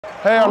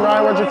Hey, I'm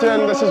Ryan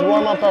Winterton. This is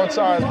warm up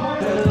outside.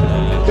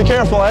 Be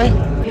careful, eh?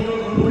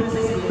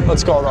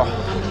 Let's go, though.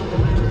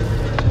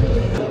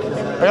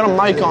 I got a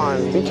mic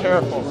on. Be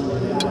careful.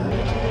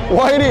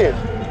 Whitey!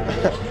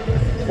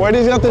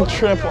 Whitey's got the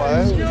triple,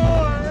 eh?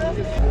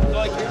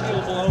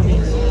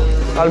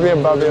 I'd be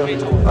above you.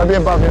 I'd be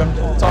above you.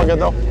 It's all good,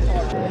 though.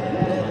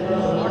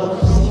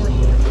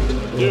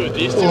 Dude,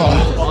 these two.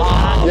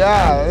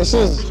 Yeah, this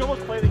is.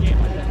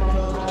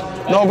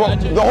 No, but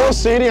the whole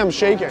stadium's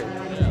shaking.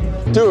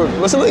 Dude,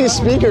 listen to these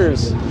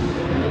speakers.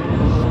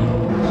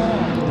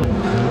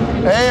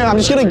 Hey, I'm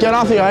just gonna get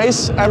off the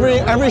ice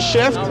every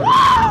shift.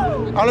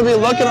 I'm gonna be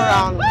looking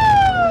around.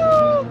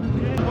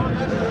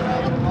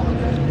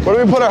 Where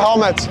do we put our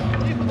helmets?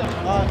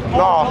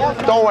 No,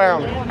 don't wear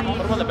them. Put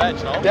them on the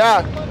bench, no?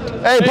 Yeah.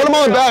 Hey, put them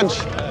on the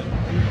bench.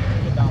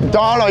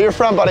 Donald, you're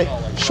front, buddy.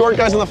 Short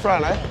guys in the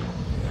front, eh?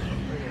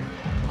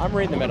 I'm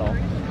right in the middle.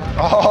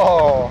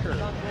 Oh.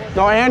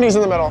 No, Andy's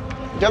in the middle.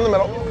 Get in the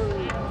middle.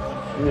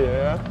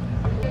 Yeah.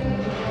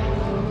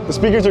 The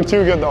speakers are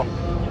too good, though.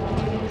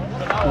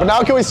 But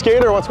now can we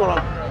skate or what's going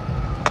on?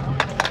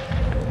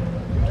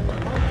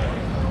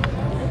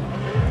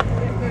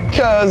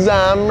 Cause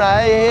I'm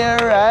right here,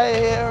 right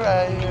here,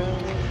 right here.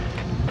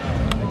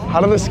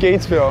 How do the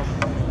skates feel?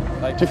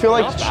 Like, do you feel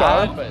like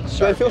sharp? Bad, Do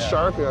they feel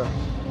sharp? Yeah.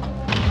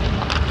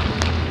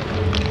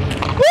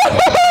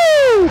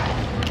 Woohoo!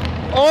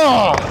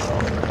 Oh!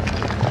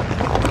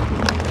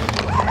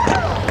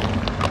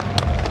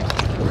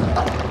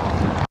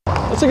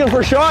 That's a good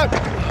first shot.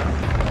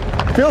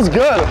 Feels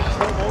good.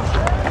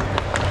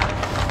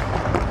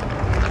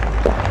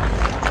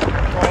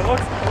 Oh, it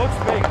looks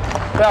big.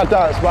 Yeah, it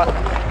does, but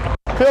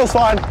feels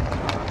fine.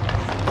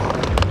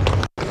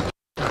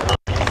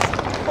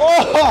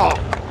 Oh!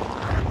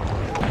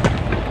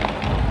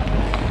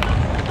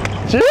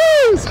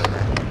 Jeez!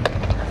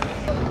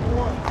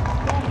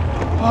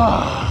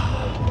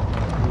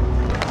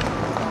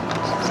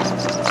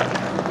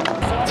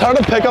 It's hard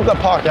to pick up the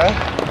puck, eh?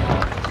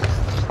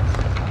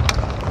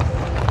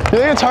 You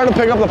think it's hard to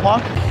pick up the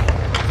puck?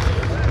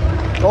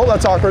 Oh,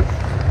 that's awkward.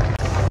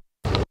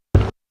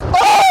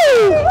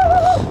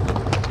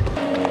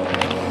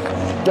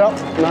 Yep,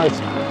 nice.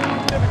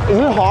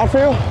 Isn't it hot for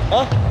you?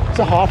 Huh? Is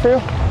it hot for you?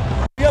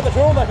 You have the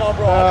turtleneck on,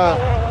 bro.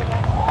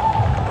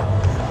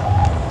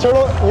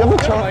 Turtle, you have the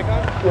turtleneck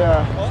on?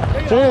 Yeah.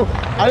 Dude,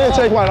 I didn't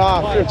take mine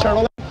off. Your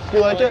turtleneck, you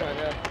like it?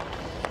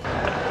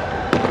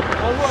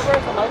 I was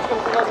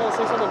gonna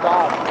say something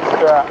bad.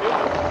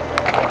 Yeah.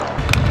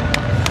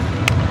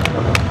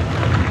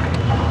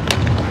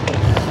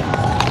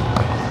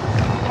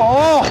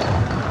 Oh!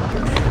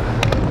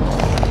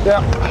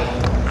 Yeah.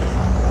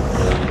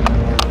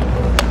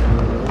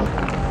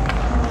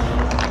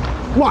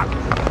 Come on.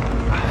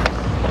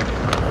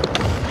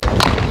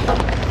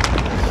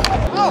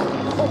 Oh.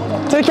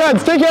 Take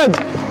heads, take heads.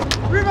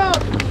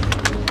 Rebound!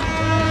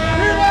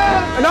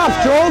 Rebound! Enough,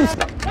 Jones.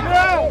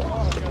 No!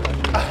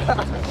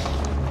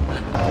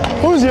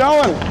 Who's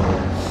yelling?